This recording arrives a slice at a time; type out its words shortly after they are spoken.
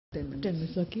10 minutes. 10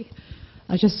 minutes, okay.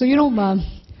 Just so you know,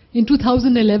 in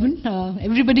 2011,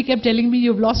 everybody kept telling me,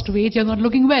 you've lost weight, you're not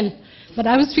looking well. But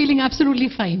I was feeling absolutely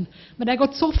fine. But I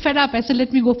got so fed up, I said,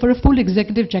 let me go for a full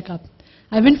executive checkup.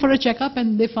 I went for a checkup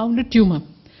and they found a tumor.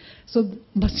 So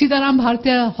Sitaram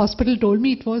Bharatiya Hospital told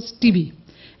me it was TB.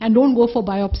 And don't go for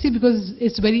biopsy because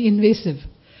it's very invasive.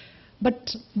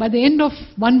 But by the end of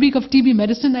 1 week of TB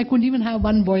medicine, I couldn't even have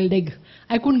one boiled egg.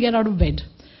 I couldn't get out of bed.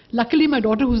 Luckily, my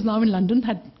daughter, who's now in London,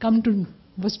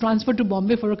 was transferred to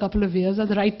Bombay for a couple of years at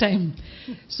the right time.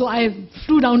 So I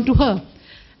flew down to her.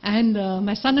 And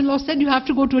my son-in-law said, you have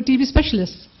to go to a TB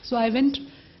specialist. So I went,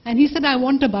 and he said, I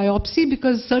want a biopsy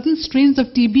because certain strains of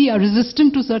TB are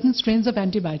resistant to certain strains of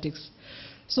antibiotics.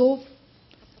 So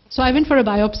I went for a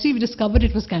biopsy. We discovered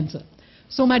it was cancer.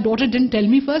 So my daughter didn't tell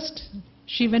me first.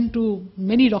 She went to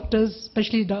many doctors,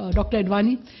 especially Dr.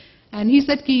 Advani, and he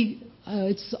said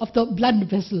it's of the blood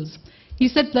vessels. He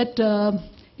said that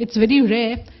it's very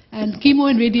rare and chemo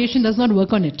and radiation does not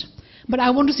work on it. But I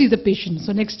want to see the patient.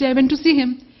 So next day I went to see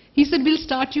him. He said, we'll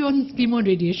start you on chemo and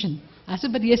radiation. I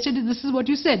said, but yesterday this is what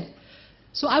you said.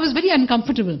 So I was very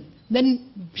uncomfortable.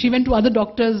 Then she went to other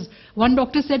doctors. One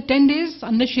doctor said 10 days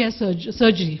unless she has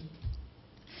surgery.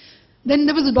 Then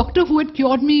there was a doctor who had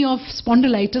cured me of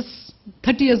spondylitis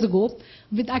 30 years ago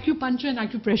with acupuncture and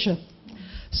acupressure.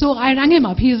 So I rang him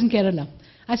up. He is in Kerala.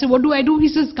 I said, what do I do? He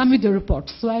says, come with your report.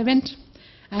 So I went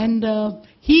and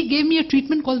he gave me a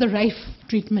treatment called the Rife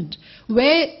treatment,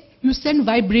 where you send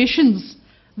vibrations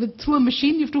through a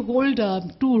machine. You have to hold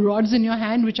 2 rods in your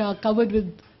hand which are covered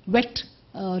with wet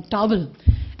towel.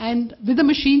 And with the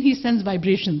machine he sends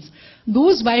vibrations.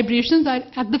 Those vibrations are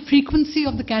at the frequency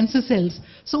of the cancer cells.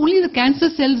 So only the cancer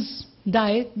cells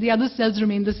die, the other cells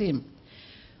remain the same.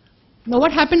 Now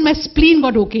what happened, my spleen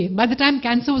got okay. By the time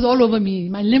cancer was all over me,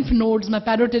 my lymph nodes, my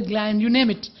parotid gland, you name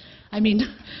it. I mean,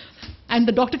 and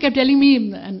the doctor kept telling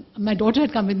me, and my daughter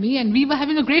had come with me, and we were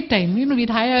having a great time. You know, we'd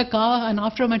hire a car, and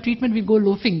after my treatment, we'd go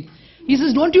loafing. He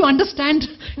says, don't you understand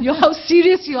how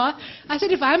serious you are? I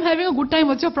said, if I'm having a good time,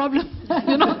 what's your problem?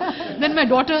 You know. Then my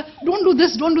daughter, don't do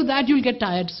this, don't do that, you'll get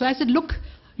tired. So I said, look,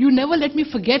 you never let me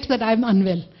forget that I'm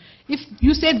unwell. If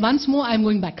you said once more, I'm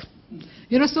going back.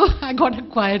 You know, so I got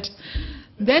quiet.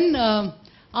 Then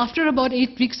after about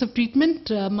 8 weeks of treatment,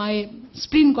 my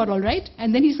spleen got all right.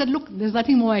 And then he said, look, there's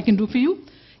nothing more I can do for you.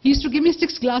 He used to give me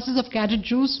 6 glasses of carrot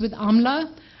juice with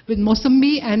amla, with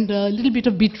mosambi, and a little bit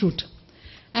of beetroot.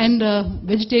 And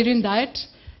vegetarian diet,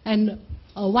 and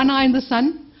 1 hour in the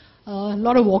sun, a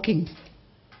lot of walking.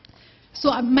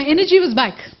 So my energy was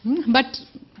back, but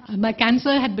my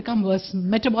cancer had become worse.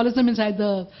 Metabolism inside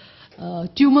the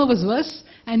tumor was worse,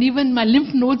 and even my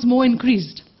lymph nodes more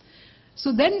increased.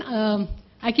 So then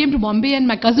I came to Bombay, and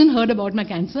my cousin heard about my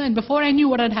cancer, and before I knew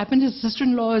what had happened, his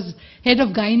sister-in-law is head of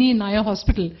gynae in Naya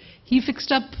Hospital. They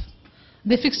fixed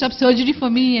up surgery for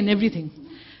me and everything.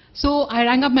 So I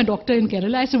rang up my doctor in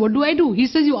Kerala. I said, what do I do? He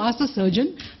says, you ask the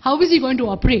surgeon, how is he going to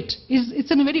operate?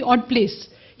 It's in a very odd place.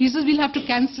 He says, we'll have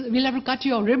to cut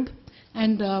your rib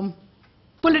and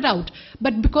pull it out.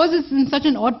 But because it's in such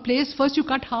an odd place, first you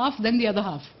cut half, then the other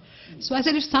half. So I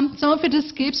said, if some of it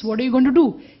escapes, what are you going to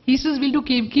do? He says, we'll do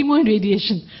chemo and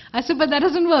radiation. I said, but that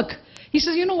doesn't work. He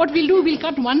says, you know what we'll do? We'll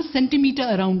cut 1 centimeter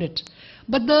around it.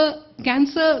 But the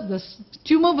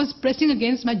tumor was pressing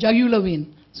against my jugular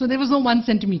vein. So there was no 1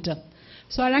 centimeter.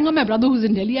 So I rang up my brother who's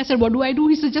in Delhi. I said, what do I do?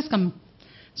 He said, just come.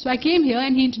 So I came here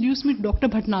and he introduced me to Dr.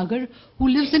 Bhatnagar, who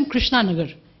lives in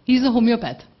Krishnanagar. He's a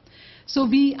homeopath. So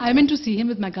I went to see him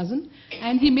with my cousin,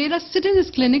 and he made us sit in his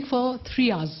clinic for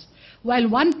 3 hours, while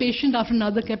one patient after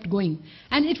another kept going.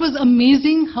 And it was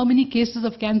amazing how many cases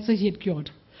of cancer he had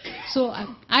cured. So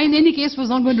I in any case was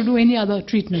not going to do any other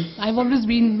treatment. I've always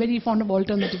been very fond of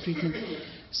alternative treatment.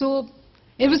 So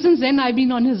ever since then I've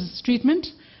been on his treatment.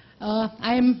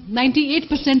 I am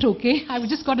 98% okay. I've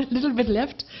just got a little bit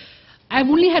left. I've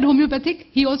only had homeopathic.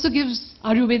 He also gives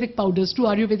Ayurvedic powders, 2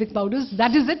 Ayurvedic powders.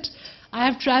 That is it. I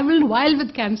have traveled wild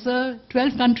with cancer,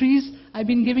 12 countries. I've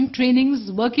been giving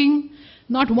trainings, working.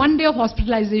 Not 1 day of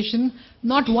hospitalization,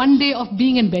 not 1 day of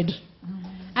being in bed.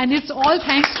 And it's all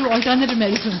thanks to alternative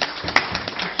medicine.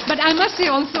 But I must say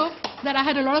also that I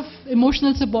had a lot of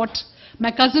emotional support.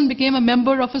 My cousin became a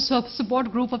member of a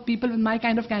support group of people with my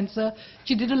kind of cancer.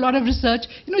 She did a lot of research.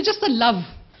 You know, just the love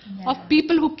of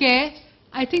people who care.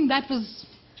 I think that was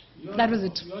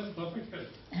it. You are in perfect health.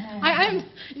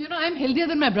 I'm healthier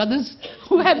than my brothers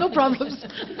who had no problems.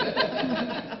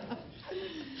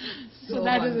 So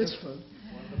that wonderful. is it.